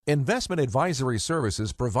Investment advisory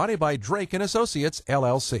services provided by Drake & Associates,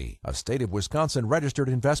 LLC, a state of Wisconsin registered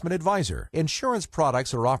investment advisor. Insurance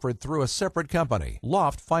products are offered through a separate company,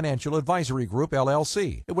 Loft Financial Advisory Group,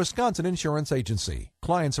 LLC, a Wisconsin insurance agency.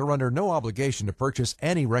 Clients are under no obligation to purchase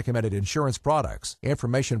any recommended insurance products.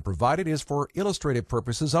 Information provided is for illustrative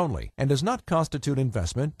purposes only and does not constitute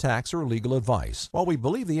investment, tax, or legal advice. While we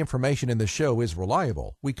believe the information in the show is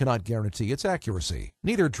reliable, we cannot guarantee its accuracy.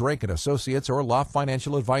 Neither Drake & Associates or Loft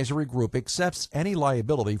Financial Advisory Group accepts any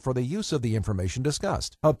liability for the use of the information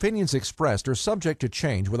discussed. Opinions expressed are subject to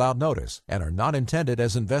change without notice and are not intended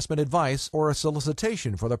as investment advice or a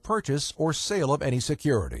solicitation for the purchase or sale of any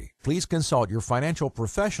security. Please consult your financial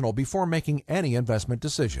professional before making any investment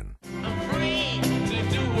decision.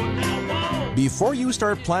 Before you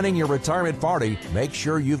start planning your retirement party, make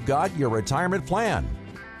sure you've got your retirement plan.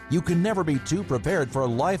 You can never be too prepared for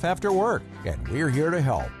life after work, and we're here to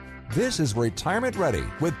help. This is Retirement Ready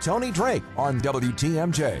with Tony Drake on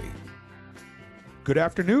WTMJ. Good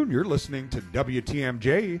afternoon. You're listening to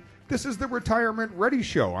WTMJ. This is the Retirement Ready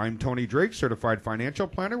Show. I'm Tony Drake, certified financial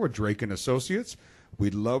planner with Drake & Associates.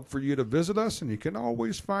 We'd love for you to visit us, and you can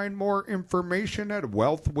always find more information at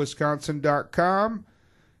wealthwisconsin.com.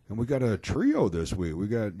 And we got a trio this week. We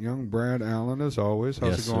got young Brad Allen, as always.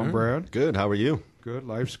 How's it going, sir? Brad? Good. How are you? Good.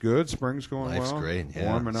 Life's good. Spring's going well. Life's great. Yeah.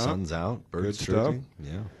 Warming up. Sun's out. Birds Good stuff. chirping.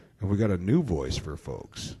 Yeah. And we got a new voice for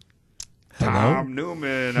folks. Hello. Tom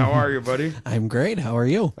Newman. How are you, buddy? I'm great. How are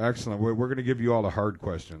you? Excellent. We're going to give you all the hard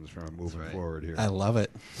questions from moving forward here. I love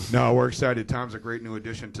it. No, we're excited. Tom's a great new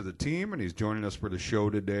addition to the team, and he's joining us for the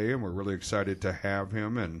show today, and we're really excited to have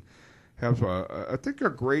him and have, I think,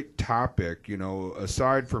 a great topic. You know,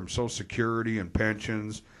 aside from Social Security and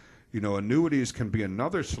pensions, you know, annuities can be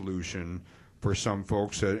another solution for some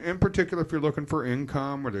folks, in particular if you're looking for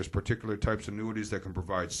income, or there's particular types of annuities that can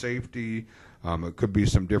provide safety. It could be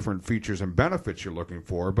some different features and benefits you're looking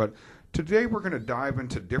for. But today we're going to dive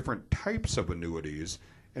into different types of annuities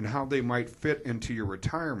and how they might fit into your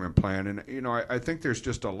retirement plan. And, you know, I think there's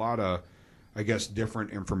just a lot of, I guess,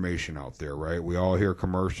 different information out there, right? We all hear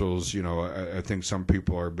commercials. You know, I think some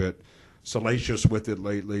people are a bit salacious with it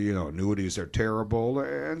lately. You know, annuities are terrible,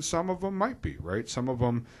 and some of them might be, right? Some of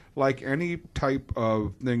them, like any type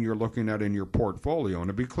of thing you're looking at in your portfolio. And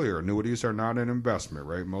to be clear, annuities are not an investment,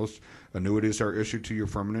 right? Most annuities are issued to you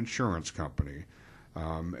from an insurance company.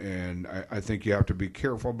 And I think you have to be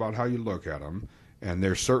careful about how you look at them, and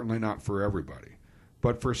they're certainly not for everybody.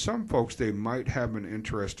 But for some folks, they might have an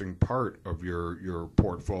interesting part of your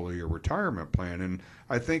portfolio, your retirement plan. And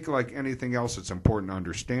I think like anything else, it's important to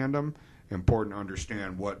understand them, important to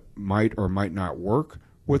understand what might or might not work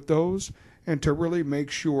with those, and to really make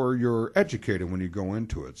sure you're educated when you go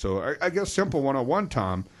into it. So I guess simple 101,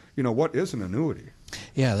 Tom, you know, what is an annuity?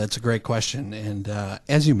 Yeah, that's a great question. And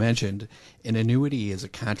as you mentioned, an annuity is a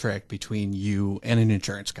contract between you and an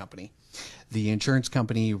insurance company. The insurance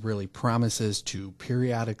company really promises to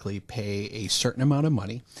periodically pay a certain amount of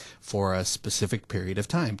money for a specific period of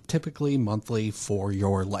time, typically monthly for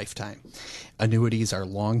your lifetime. Annuities are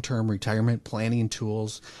long-term retirement planning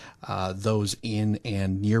tools. Those in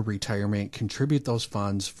and near retirement contribute those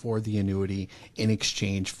funds for the annuity in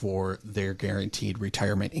exchange for their guaranteed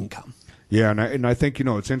retirement income. Yeah, and I think, you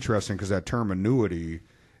know, it's interesting because that term annuity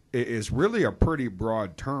is really a pretty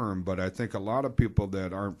broad term, but I think a lot of people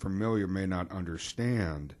that aren't familiar may not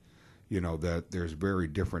understand, you know, that there's very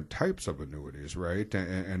different types of annuities, right?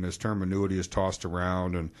 And this term annuity is tossed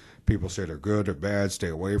around, and people say they're good or bad, stay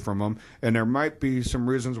away from them. And there might be some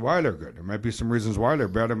reasons why they're good. There might be some reasons why they're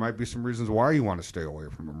bad. There might be some reasons why you want to stay away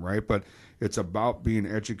from them, right? But it's about being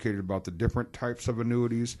educated about the different types of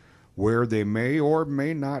annuities, where they may or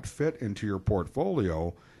may not fit into your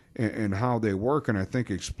portfolio, and how they work. And I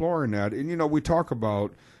think exploring that, and, you know, we talk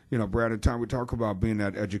about, you know, Brad and Tom, we talk about being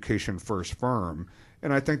that education first firm.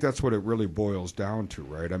 And I think that's what it really boils down to,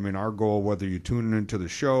 right? I mean, our goal, whether you tune into the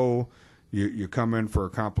show, you come in for a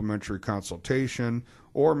complimentary consultation,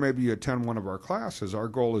 or maybe you attend one of our classes, our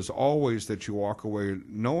goal is always that you walk away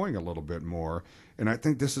knowing a little bit more. And I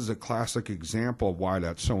think this is a classic example of why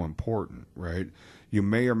that's so important, right? You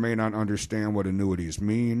may or may not understand what annuities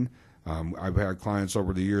mean. I've had clients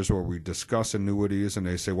over the years where we discuss annuities and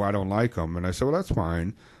they say, well, I don't like them. And I say, well, that's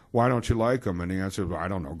fine. Why don't you like them? And the answer is, well, I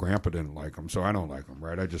don't know. Grandpa didn't like them, so I don't like them,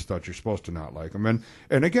 right? I just thought you're supposed to not like them.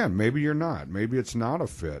 And again, maybe you're not. Maybe it's not a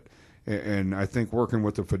fit. And I think working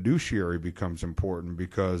with a fiduciary becomes important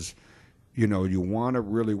because, you know, you want to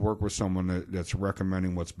really work with someone that's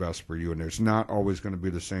recommending what's best for you. And there's not always going to be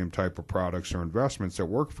the same type of products or investments that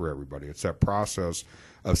work for everybody. It's that process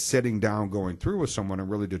of sitting down, going through with someone and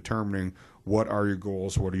really determining what are your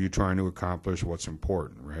goals, what are you trying to accomplish, what's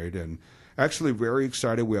important, right? And actually very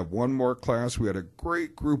excited. We have one more class. We had a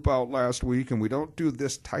great group out last week, and we don't do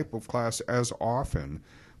this type of class as often,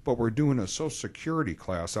 but we're doing a Social Security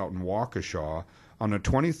class out in Waukesha on the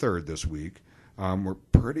 23rd this week. We're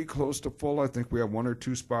pretty close to full. I think we have 1 or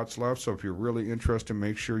 2 spots left, so if you're really interested,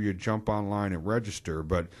 make sure you jump online and register.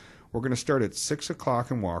 But we're going to start at 6 o'clock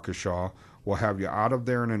in Waukesha. We'll have you out of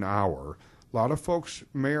there in an hour. A lot of folks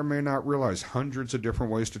may or may not realize hundreds of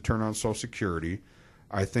different ways to turn on Social Security.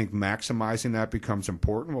 I think maximizing that becomes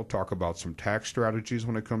important. We'll talk about some tax strategies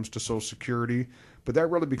when it comes to Social Security, but that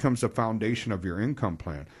really becomes the foundation of your income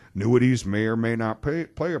plan. Annuities may or may not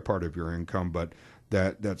play a part of your income, but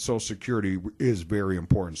that Social Security is very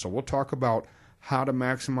important. So we'll talk about how to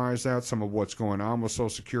maximize that, some of what's going on with Social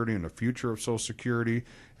Security and the future of Social Security,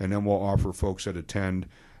 and then we'll offer folks that attend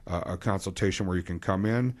a consultation where you can come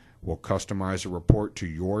in. We'll customize a report to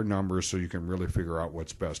your numbers so you can really figure out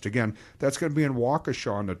what's best. Again, that's going to be in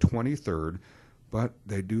Waukesha on the 23rd, but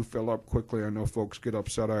they do fill up quickly. I know folks get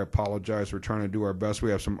upset. I apologize. We're trying to do our best.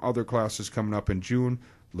 We have some other classes coming up in June,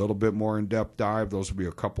 a little bit more in-depth dive. Those will be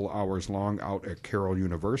a couple hours long out at Carroll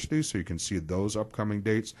University, so you can see those upcoming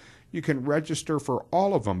dates. You can register for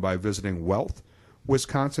all of them by visiting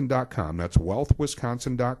wealthwisconsin.com. That's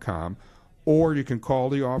wealthwisconsin.com. Or you can call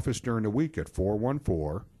the office during the week at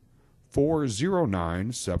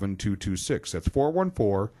 414-409-7226. That's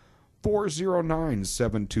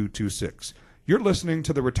 414-409-7226. You're listening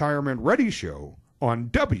to the Retirement Ready Show on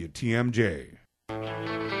WTMJ.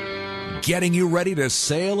 Getting you ready to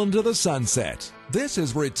sail into the sunset. This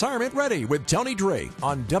is Retirement Ready with Tony Drake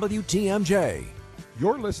on WTMJ.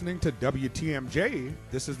 You're listening to WTMJ.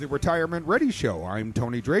 This is the Retirement Ready Show. I'm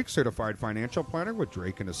Tony Drake, Certified Financial Planner with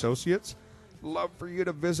Drake & Associates. Love for you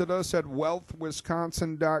to visit us at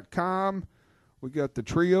wealthwisconsin.com. We got the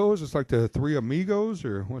trios. It's like the three amigos,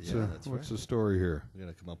 or what's the story here? We're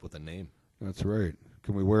going to come up with a name. That's right.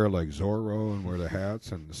 Can we wear like Zorro and wear the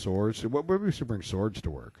hats and the swords? Maybe we should bring swords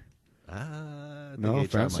to work. No,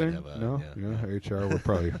 fencing? HR.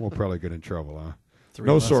 We'll probably get in trouble, huh?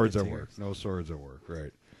 No swords at work. No swords at work,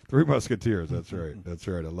 right. Three Musketeers, that's right. That's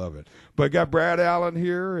right, I love it. But got Brad Allen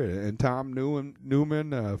here and Tom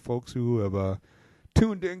Newman, folks who have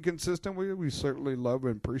tuned in consistently. We certainly love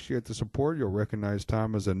and appreciate the support. You'll recognize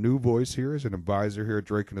Tom as a new voice here, as an advisor here at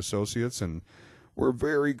Drake & Associates, and we're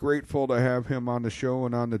very grateful to have him on the show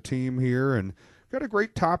and on the team here. And got a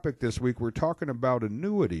great topic this week. We're talking about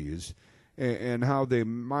annuities and how they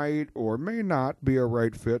might or may not be a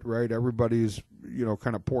right fit, right? Everybody's,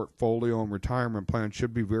 kind of portfolio and retirement plan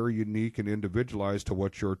should be very unique and individualized to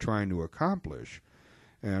what you're trying to accomplish.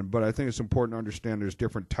 But I think it's important to understand there's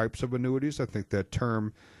different types of annuities. I think that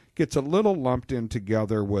term gets a little lumped in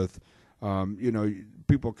together with,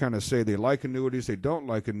 people kind of say they like annuities, they don't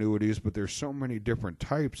like annuities, but there's so many different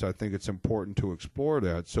types. I think it's important to explore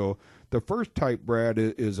that. So the first type, Brad,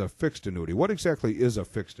 is a fixed annuity. What exactly is a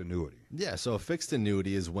fixed annuity? Yeah, so a fixed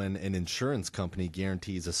annuity is when an insurance company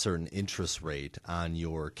guarantees a certain interest rate on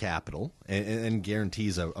your capital and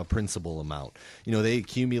guarantees a principal amount. They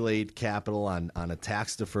accumulate capital on a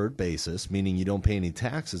tax-deferred basis, meaning you don't pay any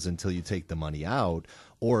taxes until you take the money out,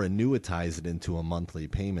 or annuitize it into a monthly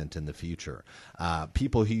payment in the future.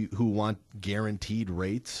 People who want guaranteed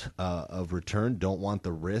rates of return, don't want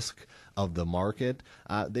the risk of the market,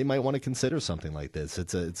 they might want to consider something like this.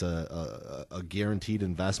 It's a guaranteed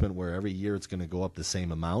investment where every year it's going to go up the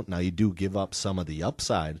same amount. Now you do give up some of the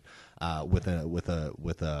upside with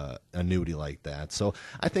a annuity like that. So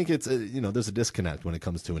I think it's there's a disconnect when it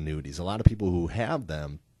comes to annuities. A lot of people who have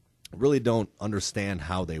them really don't understand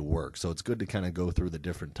how they work. So it's good to kind of go through the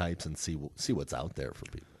different types and see what's out there for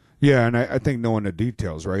people. Yeah, and I think knowing the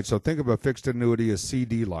details, right? So think of a fixed annuity as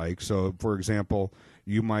CD-like. So, for example,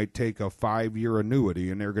 you might take a 5-year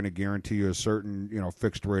annuity, and they're going to guarantee you a certain,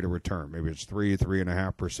 fixed rate of return. Maybe it's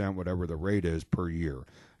 3.5%, whatever the rate is per year,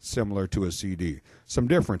 similar to a CD. Some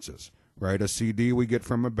differences, right? A CD we get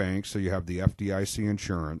from a bank, so you have the FDIC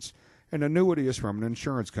insurance. An annuity is from an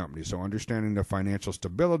insurance company. So understanding the financial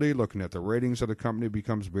stability, looking at the ratings of the company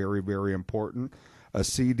becomes very, very important. A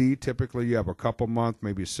CD, typically you have a couple month,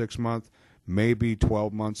 maybe 6 month, maybe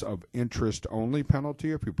 12 months of interest-only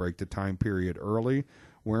penalty if you break the time period early.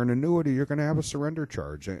 Where an annuity, you're going to have a surrender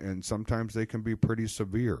charge, and sometimes they can be pretty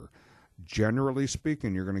severe. Generally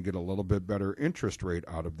speaking, you're going to get a little bit better interest rate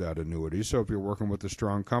out of that annuity. So if you're working with a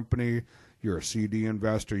strong company, you're a CD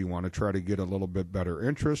investor, you want to try to get a little bit better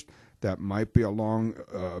interest, that might be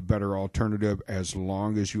a better alternative as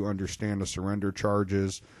long as you understand the surrender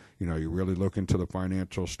charges. You really look into the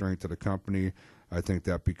financial strength of the company. I think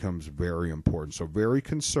that becomes very important. So very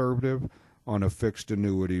conservative, on a fixed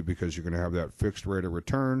annuity because you're going to have that fixed rate of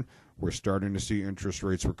return. We're starting to see interest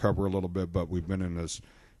rates recover a little bit, but we've been in this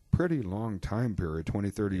pretty long time period,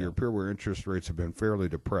 20, 30-year period, where interest rates have been fairly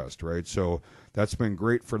depressed, right? So that's been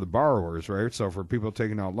great for the borrowers, right? So for people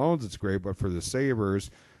taking out loans, it's great, but for the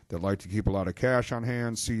savers that like to keep a lot of cash on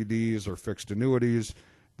hand, CDs or fixed annuities,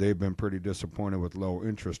 they've been pretty disappointed with low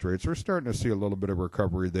interest rates. We're starting to see a little bit of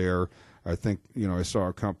recovery there. I think, I saw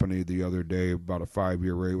a company the other day, about a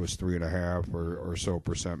 5-year rate was 3.5 or so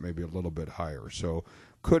percent, maybe a little bit higher. So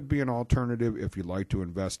could be an alternative if you'd like to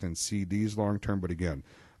invest in CDs long term. But again,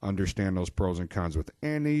 understand those pros and cons with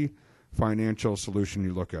any financial solution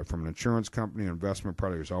you look at, from an insurance company, investment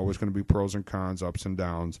product. There's always going to be pros and cons, ups and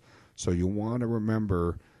downs. So you want to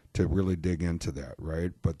remember to really dig into that,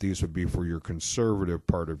 right? But these would be for your conservative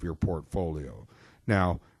part of your portfolio.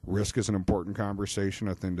 Now, risk is an important conversation.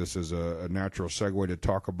 I think this is a natural segue to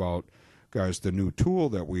talk about, guys, the new tool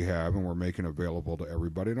that we have and we're making available to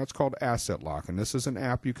everybody, and that's called Asset Lock. And this is an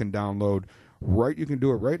app you can download you can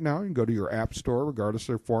do it right now. You can go to your app store, regardless of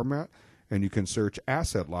their format, and you can search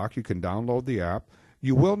Asset Lock. You can download the app.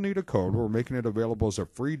 You will need a code. We're making it available as a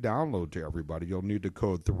free download to everybody. You'll need the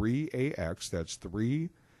code 3AX. That's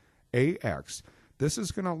 3AX. This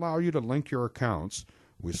is going to allow you to link your accounts.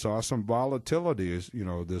 We saw some volatility,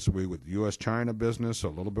 this week with U.S.-China business, a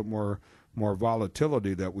little bit more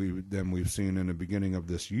volatility than we've seen in the beginning of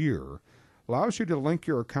this year. Allows you to link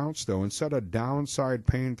your accounts, though, and set a downside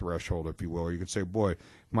pain threshold, if you will. You can say, boy,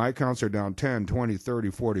 my accounts are down 10, 20, 30,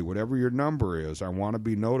 40, whatever your number is, I want to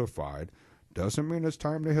be notified. Doesn't mean it's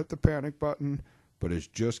time to hit the panic button, but it's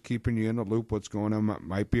just keeping you in the loop what's going on. It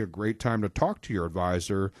might be a great time to talk to your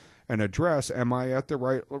advisor and address, am I at the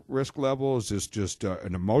right risk level? Is this just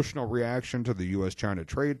an emotional reaction to the U.S.-China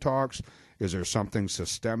trade talks? Is there something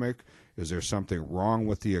systemic? Is there something wrong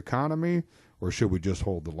with the economy? Or should we just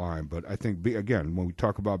hold the line? But I think, again, when we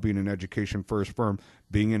talk about being an education-first firm,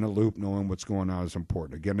 being in a loop, knowing what's going on is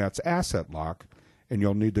important. Again, that's Asset Lock, and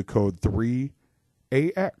you'll need the code 3AX.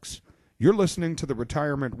 You're listening to the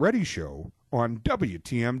Retirement Ready Show on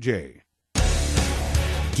WTMJ.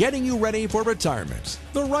 Getting you ready for retirement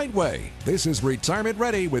the right way. This is Retirement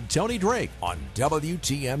Ready with Tony Drake on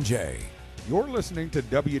WTMJ. You're listening to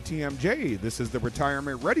WTMJ. This is the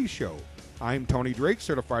Retirement Ready Show. I'm Tony Drake,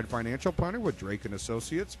 Certified Financial Planner with Drake &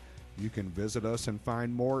 Associates. You can visit us and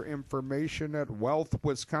find more information at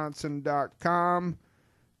wealthwisconsin.com.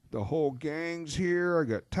 The whole gang's here. I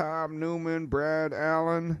got Tom Newman, Brad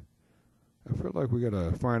Allen. I feel like we got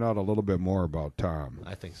to find out a little bit more about Tom.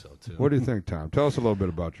 I think so, too. What do you think, Tom? Tell us a little bit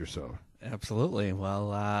about yourself. Absolutely.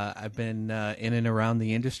 Well, I've been in and around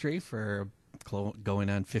the industry for going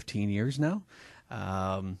on 15 years now.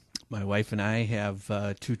 My wife and I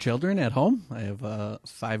have 2 children at home. I have a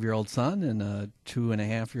 5-year-old son and a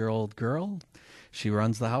 2.5-year-old girl. She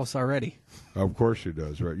runs the house already. Of course she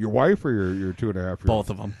does, right? Your wife or your 2.5-year-old? Both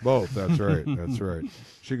of them. Both, that's right. That's right.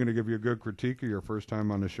 She going to give you a good critique of your first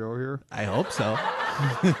time on the show here? I hope so.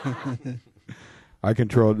 I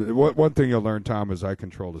control, one thing you'll learn, Tom, is I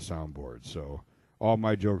control the soundboard. So all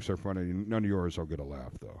my jokes are funny. None of yours will get a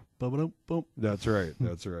laugh, though. Boom, boom. That's right.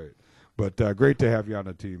 That's right. But great to have you on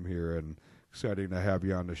the team here, and exciting to have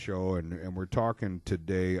you on the show. And we're talking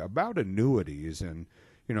today about annuities, and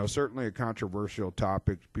certainly a controversial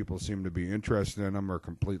topic. People seem to be interested in them or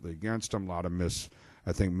completely against them. A lot of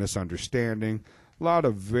misunderstanding. A lot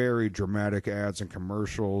of very dramatic ads and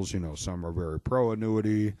commercials. Some are very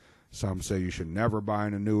pro-annuity. Some say you should never buy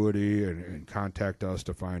an annuity, and contact us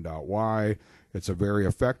to find out why. It's a very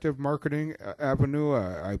effective marketing avenue.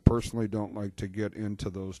 I personally don't like to get into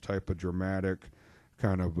those type of dramatic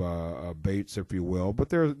kind of baits, if you will. But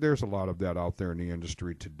there's a lot of that out there in the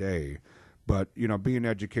industry today. But, being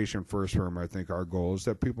education first firm, I think our goal is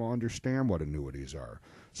that people understand what annuities are.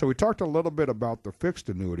 So we talked a little bit about the fixed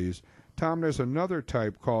annuities. Tom, there's another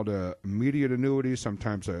type called a immediate annuity,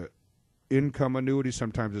 sometimes a income annuity,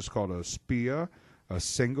 sometimes it's called a SPIA, a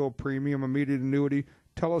single premium immediate annuity.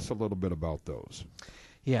 Tell us a little bit about those.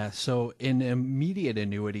 Yeah, so an immediate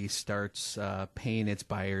annuity starts paying its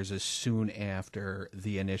buyers as soon after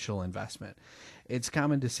the initial investment. It's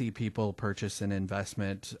common to see people purchase an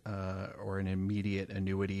investment or an immediate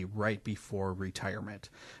annuity right before retirement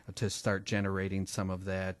to start generating some of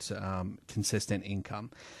that consistent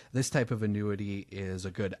income. This type of annuity is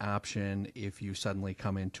a good option if you suddenly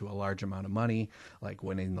come into a large amount of money, like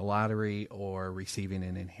winning the lottery or receiving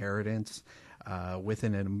an inheritance. With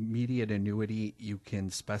an immediate annuity, you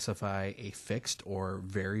can specify a fixed or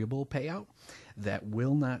variable payout that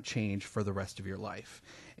will not change for the rest of your life.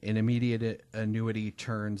 An immediate annuity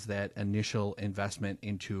turns that initial investment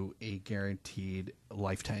into a guaranteed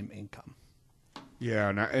lifetime income. Yeah,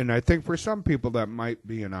 and I think for some people that might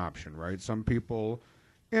be an option, right? Some people,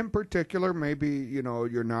 in particular, maybe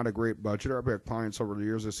you're not a great budgeter. I've had clients over the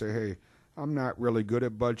years that say, "Hey, I'm not really good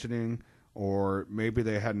at budgeting," or maybe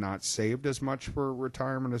they had not saved as much for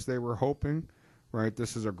retirement as they were hoping, right?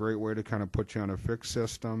 This is a great way to kind of put you on a fixed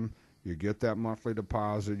system. You get that monthly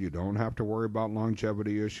deposit. You don't have to worry about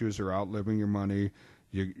longevity issues or outliving your money.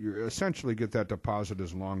 You essentially get that deposit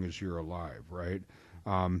as long as you're alive, right?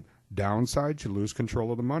 Downside, you lose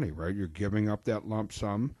control of the money, right? You're giving up that lump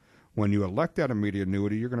sum. When you elect that immediate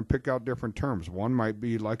annuity, you're going to pick out different terms. One might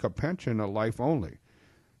be like a pension, a life only.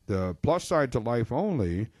 The plus side to life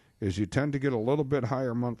only is you tend to get a little bit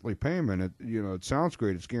higher monthly payment. It sounds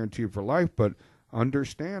great. It's guaranteed for life, but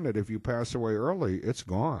understand that if you pass away early, it's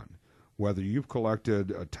gone. Whether you've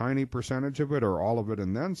collected a tiny percentage of it or all of it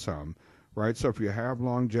and then some, right? So if you have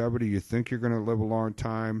longevity, you think you're going to live a long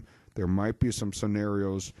time, there might be some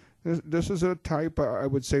scenarios. This is a type, I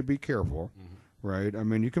would say, be careful, right? I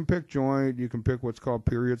mean, you can pick joint, you can pick what's called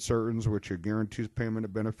period certains, which are guarantees payment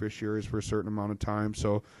of beneficiaries for a certain amount of time.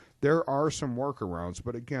 So there are some workarounds,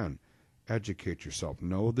 but again, educate yourself.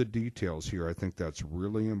 Know the details here. I think that's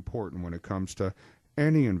really important when it comes to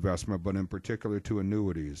any investment, but in particular to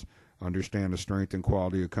annuities. Understand the strength and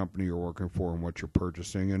quality of company you're working for and what you're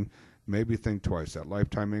purchasing, and maybe think twice. That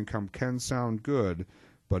lifetime income can sound good,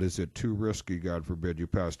 but is it too risky? God forbid you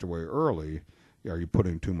passed away early. Are you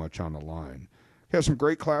putting too much on the line? We have some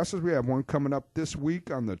great classes. We have one coming up this week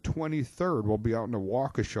on the 23rd. We'll be out in the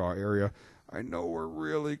Waukesha area. I know we're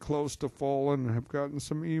really close to full, and I've gotten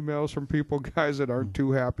some emails from people, guys, that aren't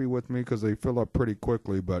too happy with me because they fill up pretty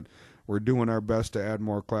quickly, but we're doing our best to add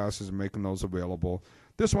more classes and making those available.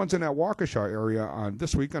 This one's in that Waukesha area on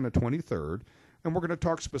this week on the 23rd. And we're going to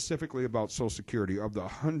talk specifically about Social Security. Of the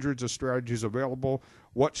hundreds of strategies available,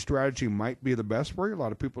 what strategy might be the best for you? A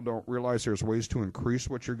lot of people don't realize there's ways to increase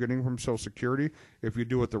what you're getting from Social Security if you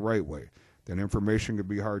do it the right way. Then information can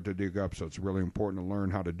be hard to dig up, so it's really important to learn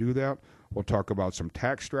how to do that. We'll talk about some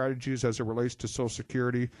tax strategies as it relates to Social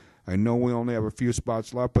Security. I know we only have a few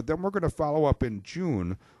spots left, but then we're going to follow up in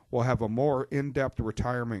June. We'll have a more in-depth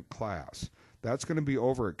retirement class. That's going to be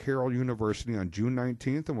over at Carroll University on June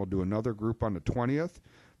 19th, and we'll do another group on the 20th.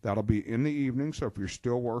 That'll be in the evening, so if you're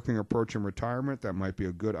still working, approaching retirement, that might be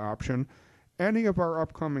a good option. Any of our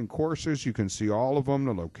upcoming courses, you can see all of them,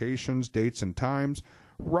 the locations, dates, and times,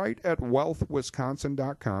 right at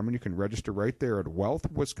wealthwisconsin.com, and you can register right there at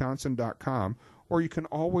wealthwisconsin.com, or you can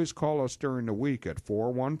always call us during the week at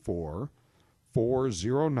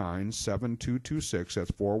 414-409-7226.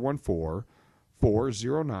 That's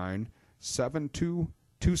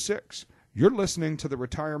 414-409-7226. You're listening to the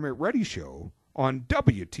Retirement Ready Show on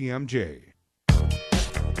WTMJ.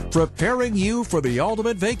 Preparing you for the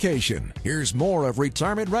ultimate vacation. Here's more of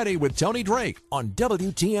Retirement Ready with Tony Drake on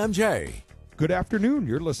WTMJ. Good afternoon.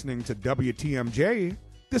 You're listening to WTMJ.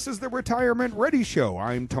 This is the Retirement Ready Show.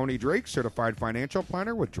 I'm Tony Drake, certified financial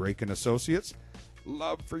planner with Drake & Associates.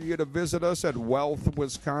 Love for you to visit us at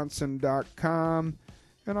wealthwisconsin.com.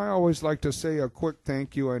 And I always like to say a quick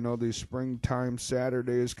thank you. I know these springtime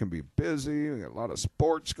Saturdays can be busy. We got a lot of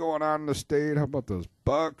sports going on in the state. How about those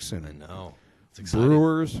Bucks and I know. It's exciting.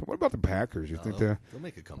 Brewers? What about the Packers? You think they'll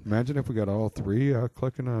make a comeback. Imagine if we got all three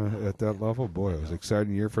clicking at that level. Boy, it was an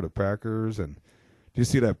exciting year for the Packers. And do you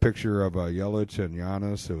see that picture of Yelich and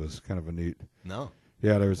Giannis? It was kind of a neat. No.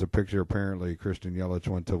 Yeah, there was a picture. Apparently, Christian Yelich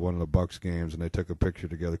went to one of the Bucks games, and they took a picture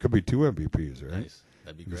together. Could be two MVPs, right? Nice.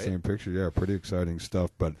 That'd be great. The same picture, yeah, pretty exciting stuff.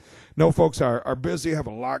 But no, folks are busy, have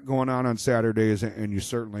a lot going on Saturdays, and you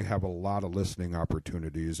certainly have a lot of listening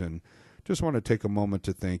opportunities. And just want to take a moment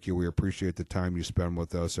to thank you. We appreciate the time you spend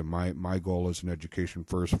with us. And my goal as an Education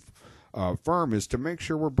First firm is to make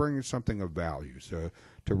sure we're bringing something of value, so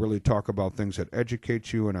to really talk about things that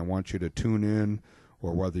educate you. And I want you to tune in,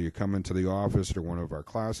 or whether you come into the office or one of our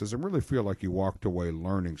classes, and really feel like you walked away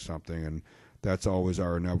learning something. And that's always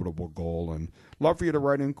our inevitable goal. And love for you to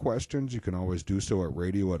write in questions. You can always do so at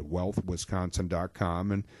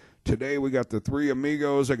radio@wealthwisconsin.com. And today we got the three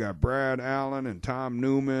amigos. I got Brad Allen and Tom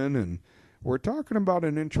Newman, and we're talking about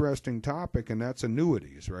an interesting topic, and that's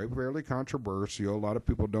annuities, right? Fairly controversial. A lot of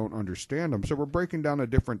people don't understand them. So we're breaking down the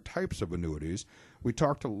different types of annuities. We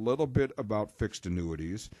talked a little bit about fixed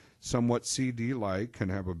annuities, somewhat CD-like, can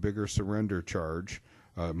have a bigger surrender charge.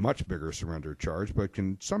 Much bigger surrender charge, but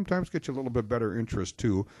can sometimes get you a little bit better interest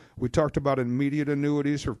too. We talked about immediate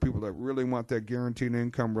annuities for people that really want that guaranteed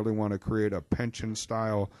income, really want to create a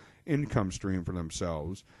pension-style income stream for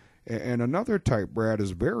themselves. And another type, Brad,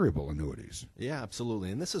 is variable annuities. Yeah,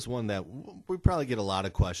 absolutely. And this is one that we probably get a lot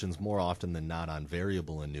of questions more often than not on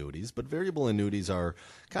variable annuities. But variable annuities are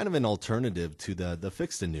kind of an alternative to the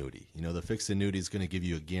fixed annuity. You know, the fixed annuity is going to give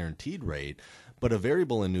you a guaranteed rate, but a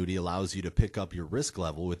variable annuity allows you to pick up your risk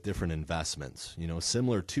level with different investments. You know,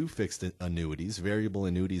 similar to fixed annuities, variable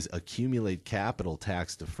annuities accumulate capital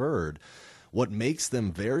tax deferred. What makes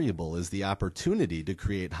them variable is the opportunity to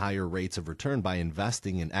create higher rates of return by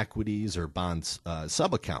investing in equities or bonds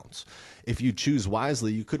sub-accounts. If you choose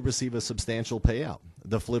wisely, you could receive a substantial payout.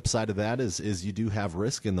 The flip side of that is you do have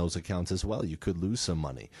risk in those accounts as well. You could lose some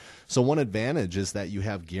money. So one advantage is that you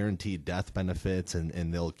have guaranteed death benefits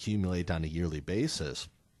and they'll accumulate on a yearly basis.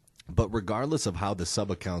 But regardless of how the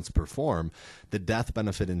sub-accounts perform, the death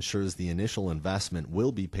benefit ensures the initial investment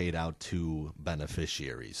will be paid out to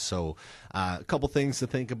beneficiaries. So a couple things to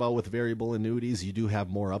think about with variable annuities. You do have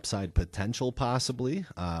more upside potential possibly,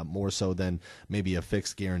 more so than maybe a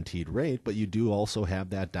fixed guaranteed rate, but you do also have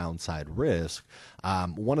that downside risk.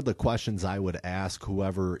 One of the questions I would ask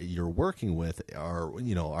whoever you're working with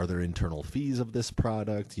are there internal fees of this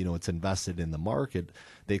product? You know, it's invested in the market.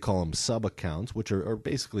 They call them sub-accounts, which are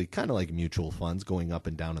basically kind of like mutual funds going up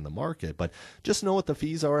and down in the market. But just know what the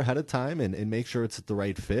fees are ahead of time and make sure it's the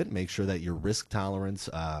right fit. Make sure that your risk tolerance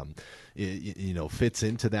fits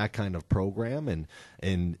into that kind of program,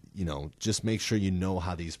 and just make sure you know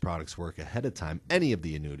how these products work ahead of time. Any of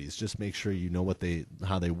the annuities, just make sure you know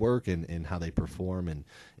how they work and how they perform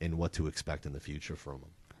and what to expect in the future from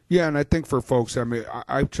them. Yeah, and I think for folks, I mean,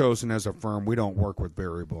 I've chosen as a firm, we don't work with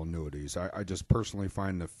variable annuities. I just personally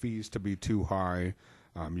find the fees to be too high.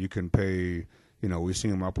 You can pay, we've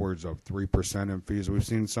seen them upwards of 3% in fees. We've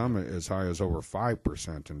seen some as high as over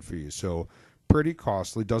 5% in fees. So pretty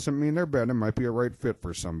costly. Doesn't mean they're bad. It might be a right fit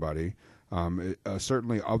for somebody.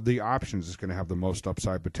 Certainly of the options, it's going to have the most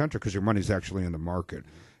upside potential because your money's actually in the market.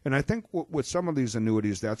 And I think with some of these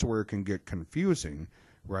annuities, that's where it can get confusing,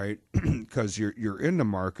 right? Because you're in the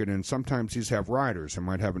market, and sometimes these have riders. It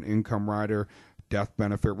might have an income rider, death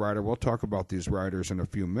benefit rider. We'll talk about these riders in a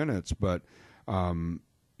few minutes, but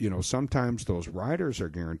sometimes those riders are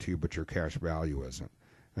guaranteed, but your cash value isn't.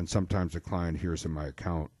 And sometimes the client hears in my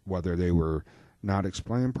account, whether they were not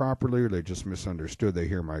explained properly or they just misunderstood, they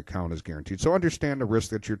hear my account is guaranteed. So understand the risk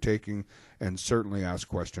that you're taking and certainly ask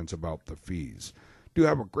questions about the fees. Do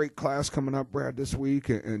have a great class coming up, Brad, this week.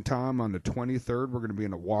 And Tom, on the 23rd, we're going to be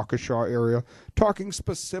in the Waukesha area talking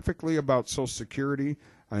specifically about Social Security.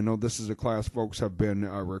 I know this is a class folks have been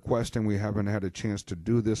requesting. We haven't had a chance to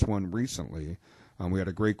do this one recently. We had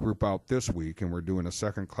a great group out this week, and we're doing a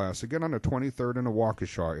second class again on the 23rd in the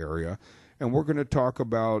Waukesha area. And we're going to talk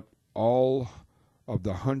about all of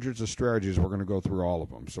the hundreds of strategies. We're going to go through all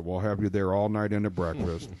of them. So we'll have you there all night into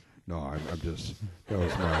breakfast. No, I'm just, that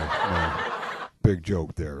was my big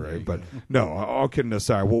joke there, right? But no, all kidding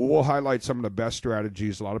aside, we'll highlight some of the best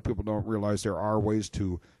strategies. A lot of people don't realize there are ways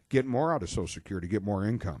to get more out of Social Security, get more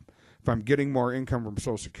income. If I'm getting more income from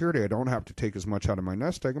Social Security, I don't have to take as much out of my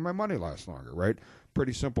nest egg and my money lasts longer, right?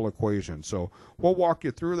 Pretty simple equation. So we'll walk you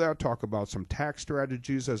through that, talk about some tax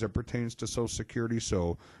strategies as it pertains to Social Security.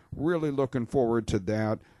 So really looking forward to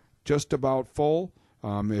that. Just about full.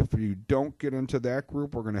 If you don't get into that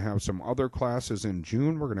group, we're going to have some other classes in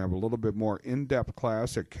June. We're going to have a little bit more in-depth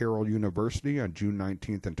class at Carroll University on June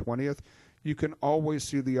 19th and 20th. You can always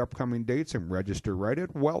see the upcoming dates and register right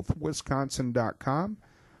at wealthwisconsin.com.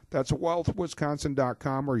 That's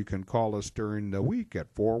wealthwisconsin.com, or you can call us during the week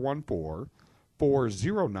at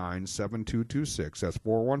 414-409-7226. That's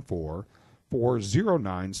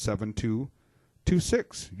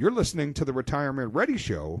 414-409-7226. You're listening to the Retirement Ready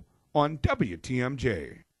Show on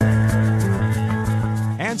WTMJ.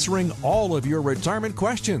 Answering all of your retirement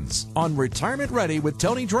questions on Retirement Ready with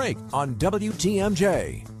Tony Drake on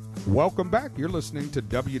WTMJ. Welcome back. You're listening to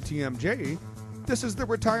WTMJ. This is the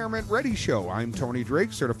Retirement Ready Show. I'm Tony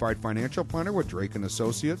Drake, certified financial planner with Drake &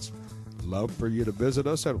 Associates. Love for you to visit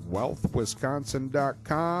us at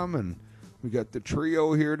wealthwisconsin.com. And we got the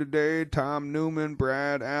trio here today, Tom Newman,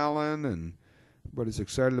 Brad Allen, and everybody's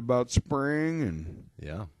excited about spring. And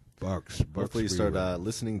yeah. Bucks. Hopefully you start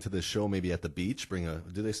listening to this show maybe at the beach.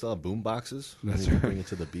 Do they still have boom boxes? That's right. Bring it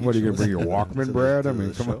to the beach. What, are you going to bring your Walkman, Brad? I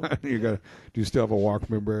mean, come show? on. Do you still have a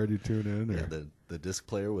Walkman, Brad, you tune in? Yeah, the disc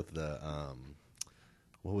player with the,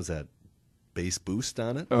 what was that, bass boost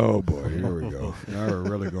on it? Oh, boy, here we go. Now we're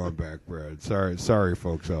really going back, Brad. Sorry,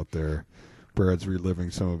 folks out there. Brad's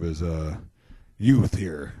reliving some of his youth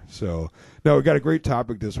here. So, no, we got a great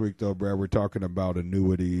topic this week, though, Brad. We're talking about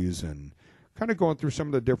annuities and kind of going through some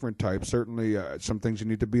of the different types. Certainly some things you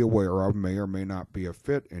need to be aware of may or may not be a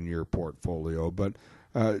fit in your portfolio, but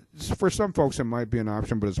for some folks it might be an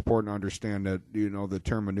option, but it's important to understand that, the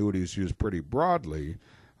term annuity is used pretty broadly,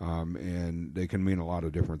 and they can mean a lot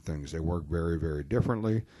of different things. They work very, very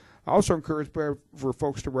differently. I also encourage for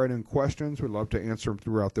folks to write in questions. We'd love to answer them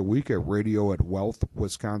throughout the week at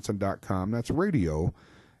radio@wealthwisconsin.com. That's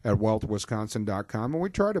radio@wealthwisconsin.com. And we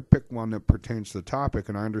try to pick one that pertains to the topic,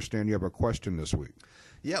 and I understand you have a question this week.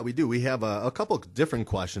 Yeah, we do. We have a couple of different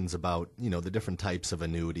questions about, the different types of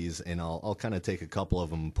annuities, and I'll kind of take a couple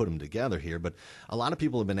of them and put them together here. But a lot of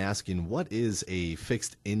people have been asking, what is a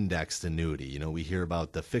fixed indexed annuity? We hear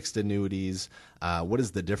about the fixed annuities. What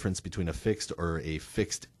is the difference between a fixed or a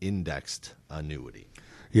fixed indexed annuity?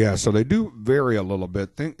 Yeah, so they do vary a little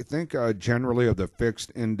bit. Think generally of the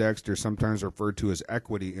fixed indexed, or sometimes referred to as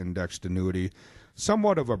equity indexed annuity.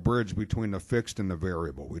 Somewhat of a bridge between the fixed and the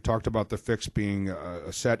variable. We talked about the fixed being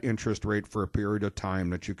a set interest rate for a period of time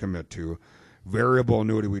that you commit to. Variable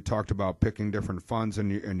annuity, we talked about picking different funds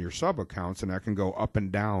in your sub-accounts, and that can go up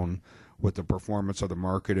and down with the performance of the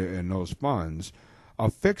market in those funds. A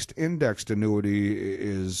fixed indexed annuity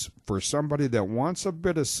is for somebody that wants a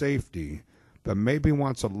bit of safety, but maybe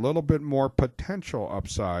wants a little bit more potential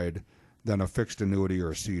upside than a fixed annuity or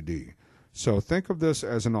a CD. So think of this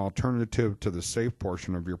as an alternative to the safe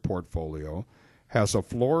portion of your portfolio. Has a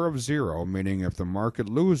floor of 0, meaning if the market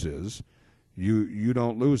loses, you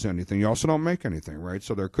don't lose anything. You also don't make anything, right?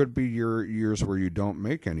 So there could be years where you don't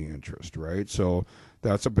make any interest, right? So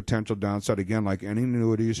that's a potential downside. Again, like any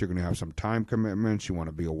annuities, you're going to have some time commitments. You want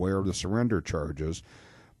to be aware of the surrender charges.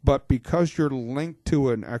 But because you're linked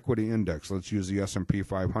to an equity index, let's use the S&P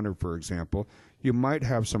 500, for example, you might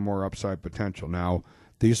have some more upside potential. Now,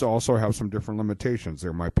 these also have some different limitations.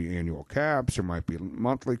 There might be annual caps, there might be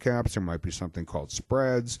monthly caps, there might be something called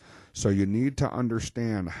spreads. So you need to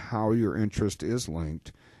understand how your interest is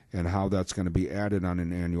linked and how that's going to be added on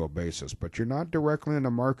an annual basis. But you're not directly in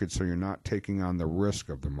the market, so you're not taking on the risk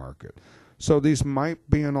of the market. So these might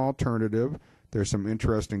be an alternative. There's some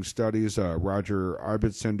interesting studies. Roger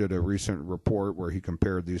Ibbotson did a recent report where he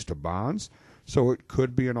compared these to bonds. So it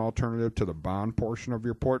could be an alternative to the bond portion of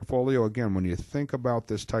your portfolio. Again, when you think about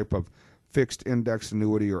this type of fixed index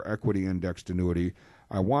annuity or equity indexed annuity,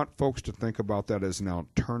 I want folks to think about that as an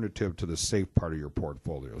alternative to the safe part of your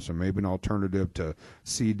portfolio. So maybe an alternative to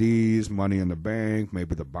CDs, money in the bank,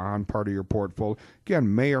 maybe the bond part of your portfolio.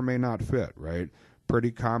 Again, may or may not fit, right?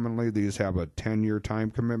 Pretty commonly, these have a 10-year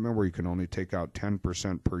time commitment where you can only take out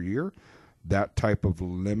 10% per year. That type of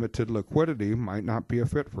limited liquidity might not be a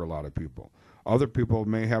fit for a lot of people. Other people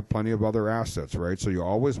may have plenty of other assets, right? So you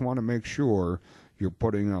always want to make sure you're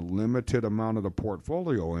putting a limited amount of the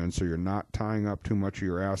portfolio in so you're not tying up too much of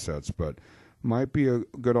your assets. But might be a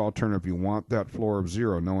good alternative if you want that floor of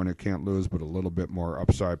 0, knowing it can't lose, but a little bit more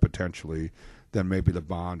upside potentially than maybe the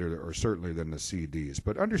bond or certainly than the CDs.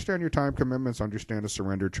 But understand your time commitments, understand the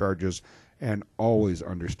surrender charges, and always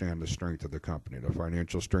understand the strength of the company. The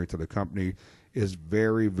financial strength of the company is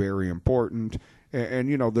very, very important. And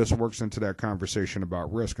this works into that conversation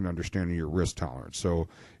about risk and understanding your risk tolerance. So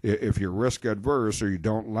if you're risk adverse or you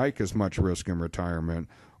don't like as much risk in retirement,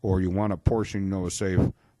 or you want a portion is safe,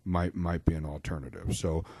 might be an alternative.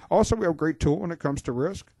 So also we have a great tool when it comes to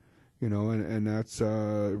risk, and that's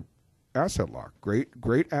Asset Lock.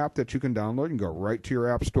 Great app that you can download. You can go right to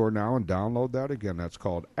your app store now and download that. Again, that's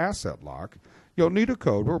called Asset Lock. You'll need a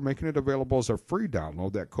code. We're making it available as a free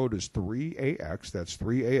download. That code is 3AX. That's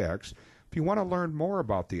 3AX. If you want to learn more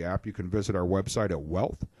about the app, you can visit our website at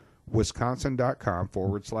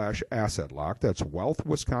wealthwisconsin.com/asset lock. That's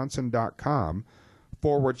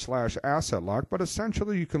wealthwisconsin.com/asset lock. But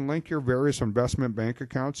essentially, you can link your various investment bank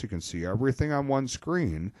accounts. You can see everything on one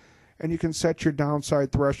screen, and you can set your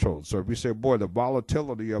downside threshold. So if you say, boy, the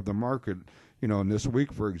volatility of the market, in this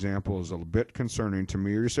week, for example, is a bit concerning to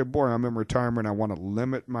me, or you say, boy, I'm in retirement, I want to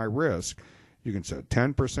limit my risk, you can set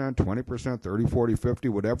 10%, 20%, 30, 40, 50,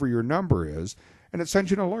 whatever your number is, and it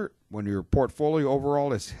sends you an alert. When your portfolio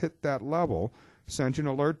overall has hit that level, sends you an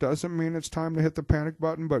alert. Doesn't mean it's time to hit the panic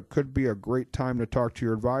button, but could be a great time to talk to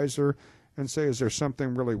your advisor and say, is there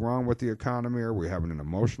something really wrong with the economy? Are we having an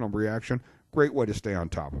emotional reaction? Great way to stay on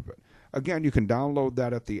top of it. Again, you can download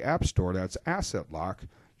that at the App Store. That's Asset Lock.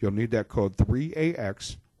 You'll need that code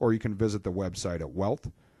 3AX, or you can visit the website at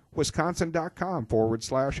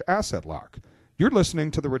wealthwisconsin.com/asset lock. You're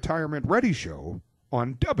listening to the Retirement Ready Show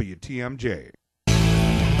on WTMJ.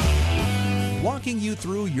 Walking you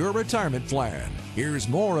through your retirement plan. Here's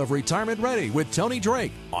more of Retirement Ready with Tony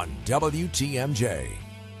Drake on WTMJ.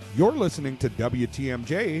 You're listening to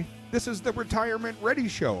WTMJ, This is the Retirement Ready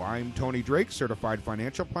Show. I'm Tony Drake, certified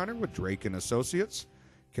financial planner with Drake and Associates.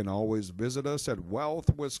 You can always visit us at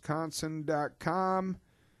wealthwisconsin.com.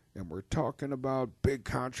 And we're talking about big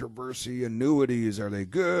controversy, annuities. Are they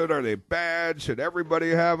good? Are they bad? Should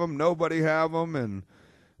everybody have them? Nobody have them? And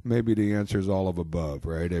maybe the answer is all of above,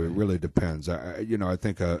 right? It really depends. I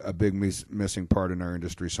think a big missing part in our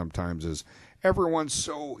industry sometimes is everyone's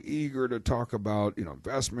so eager to talk about,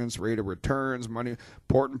 investments, rate of returns, money,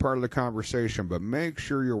 important part of the conversation. But make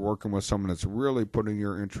sure you're working with someone that's really putting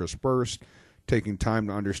your interests first, taking time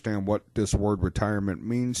to understand what this word retirement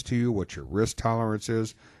means to you, what your risk tolerance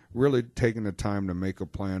is, really taking the time to make a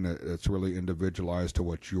plan that's really individualized to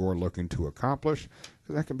what you're looking to accomplish.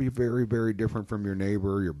 Because that can be very, very different from your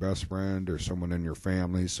neighbor, your best friend, or someone in your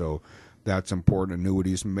family. So that's important.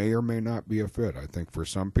 Annuities may or may not be a fit. I think for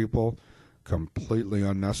some people, completely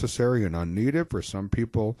unnecessary and unneeded. For some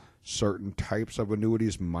people, certain types of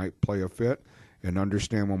annuities might play a fit. And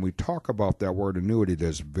understand when we talk about that word annuity,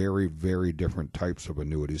 there's very, very different types of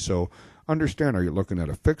annuities. So understand, are you looking at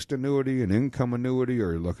a fixed annuity, an income annuity, or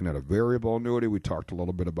are you looking at a variable annuity? We talked a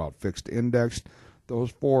little bit about fixed indexed. Those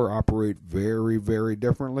four operate very, very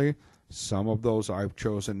differently. Some of those I've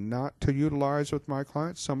chosen not to utilize with my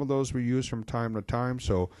clients. Some of those we use from time to time,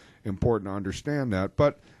 so important to understand that.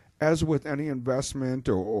 But as with any investment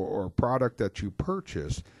or product that you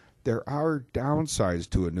purchase, there are downsides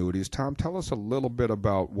to annuities. Tom, tell us a little bit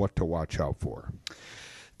about what to watch out for.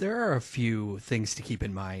 There are a few things to keep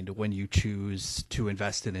in mind when you choose to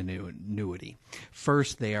invest in an annuity.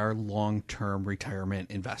 First, they are long-term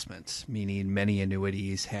retirement investments, meaning many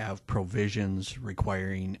annuities have provisions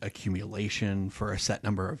requiring accumulation for a set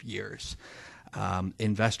number of years.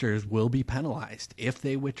 Investors will be penalized if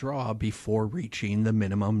they withdraw before reaching the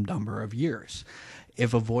minimum number of years.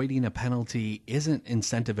 If avoiding a penalty isn't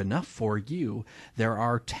incentive enough for you, there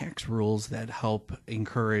are tax rules that help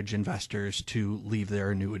encourage investors to leave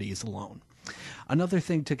their annuities alone. Another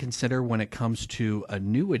thing to consider when it comes to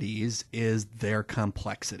annuities is their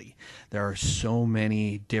complexity. There are so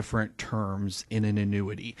many different terms in an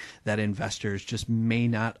annuity that investors just may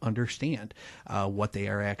not understand what they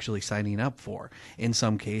are actually signing up for. In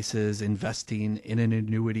some cases, investing in an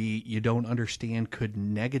annuity you don't understand could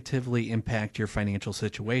negatively impact your financial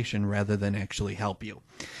situation rather than actually help you.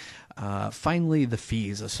 Finally, the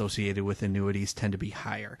fees associated with annuities tend to be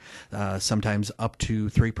higher, sometimes up to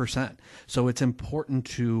 3%. So it's important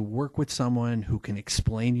to work with someone who can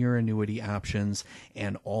explain your annuity options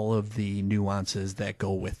and all of the nuances that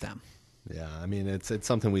go with them. Yeah, I mean, it's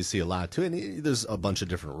something we see a lot too. And there's a bunch of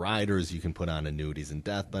different riders you can put on annuities and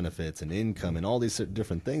death benefits and income and all these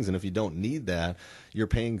different things. And if you don't need that, you're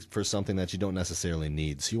paying for something that you don't necessarily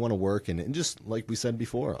need. So you want to work and just like we said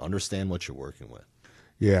before, understand what you're working with.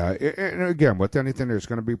 Yeah, and again, with anything, there's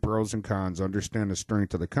going to be pros and cons. Understand the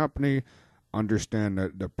strength of the company, understand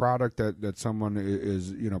the product that someone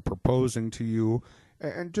is proposing to you,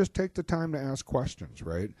 and just take the time to ask questions,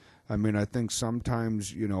 right? I mean, I think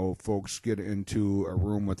sometimes, folks get into a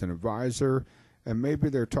room with an advisor, and maybe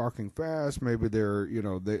they're talking fast, maybe they're,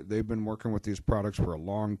 they've been working with these products for a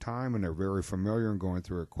long time, and they're very familiar and going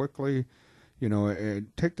through it quickly. And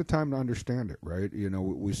take the time to understand it, right?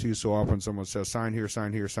 We see so often someone says, sign here,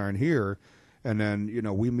 sign here, sign here. And then,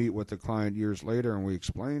 we meet with the client years later and we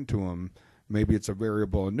explain to them, maybe it's a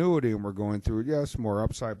variable annuity and we're going through, yes, more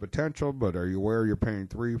upside potential, but are you aware you're paying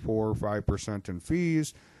 3, 4, 5% in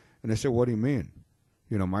fees? And they say, what do you mean?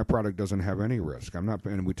 My product doesn't have any risk. I'm not,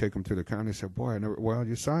 and we take them through the account and they say, boy, well,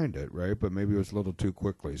 you signed it, right? But maybe it was a little too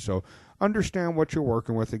quickly. So understand what you're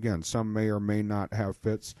working with. Again, some may or may not have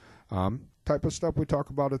fits. Type of stuff we talk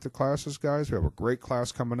about at the classes, guys. We have a great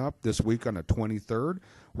class coming up this week on the 23rd.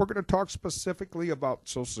 We're going to talk specifically about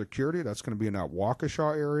Social Security. That's going to be in that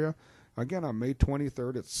Waukesha area. Again, on May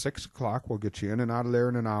 23rd at 6 o'clock. We'll get you in and out of there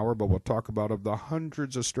in an hour, but we'll talk about of the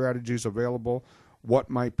hundreds of strategies available, what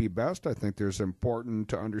might be best. I think there's important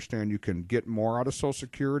to understand you can get more out of Social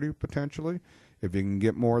Security potentially. If you can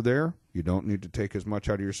get more there, you don't need to take as much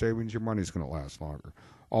out of your savings. Your money's going to last longer.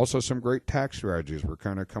 Also, some great tax strategies. We're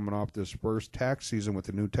kind of coming off this first tax season with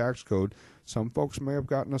the new tax code. Some folks may have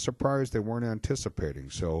gotten a surprise they weren't anticipating.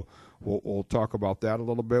 So we'll talk about that a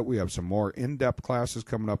little bit. We have some more in-depth classes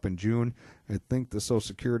coming up in June. I think the Social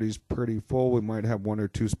Security is pretty full. We might have 1 or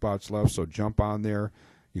 2 spots left, so jump on there.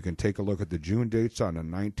 You can take a look at the June dates on the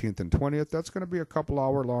 19th and 20th. That's going to be a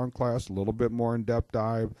couple-hour-long class, a little bit more in-depth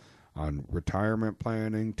dive on retirement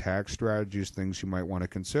planning, tax strategies, things you might want to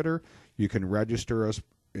consider. You can register us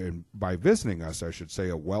by visiting us, I should say,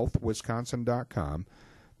 at wealthwisconsin.com.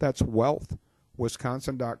 That's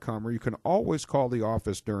wealthwisconsin.com, or you can always call the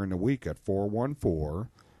office during the week at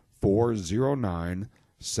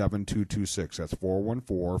 414-409-7226. That's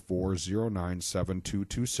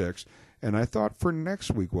 414-409-7226. And I thought for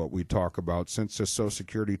next week what we talk about, since the Social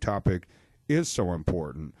Security topic is so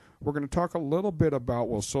important, we're going to talk a little bit about,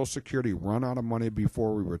 will Social Security run out of money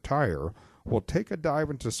before we retire? We'll take a dive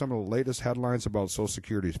into some of the latest headlines about Social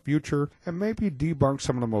Security's future and maybe debunk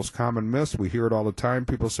some of the most common myths. We hear it all the time.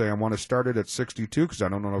 People say, I want to start it at 62 because I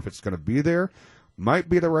don't know if it's going to be there. Might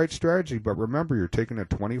be the right strategy, but remember, you're taking a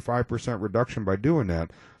 25% reduction by doing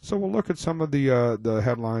that. So we'll look at some of the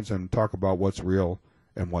headlines and talk about what's real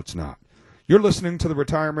and what's not. You're listening to the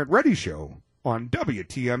Retirement Ready Show on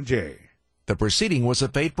WTMJ. The proceeding was a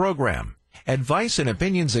paid program. Advice and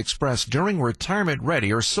opinions expressed during Retirement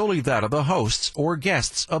Ready are solely that of the hosts or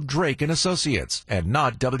guests of Drake & Associates and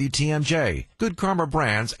not WTMJ, Good Karma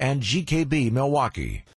Brands, and GKB Milwaukee.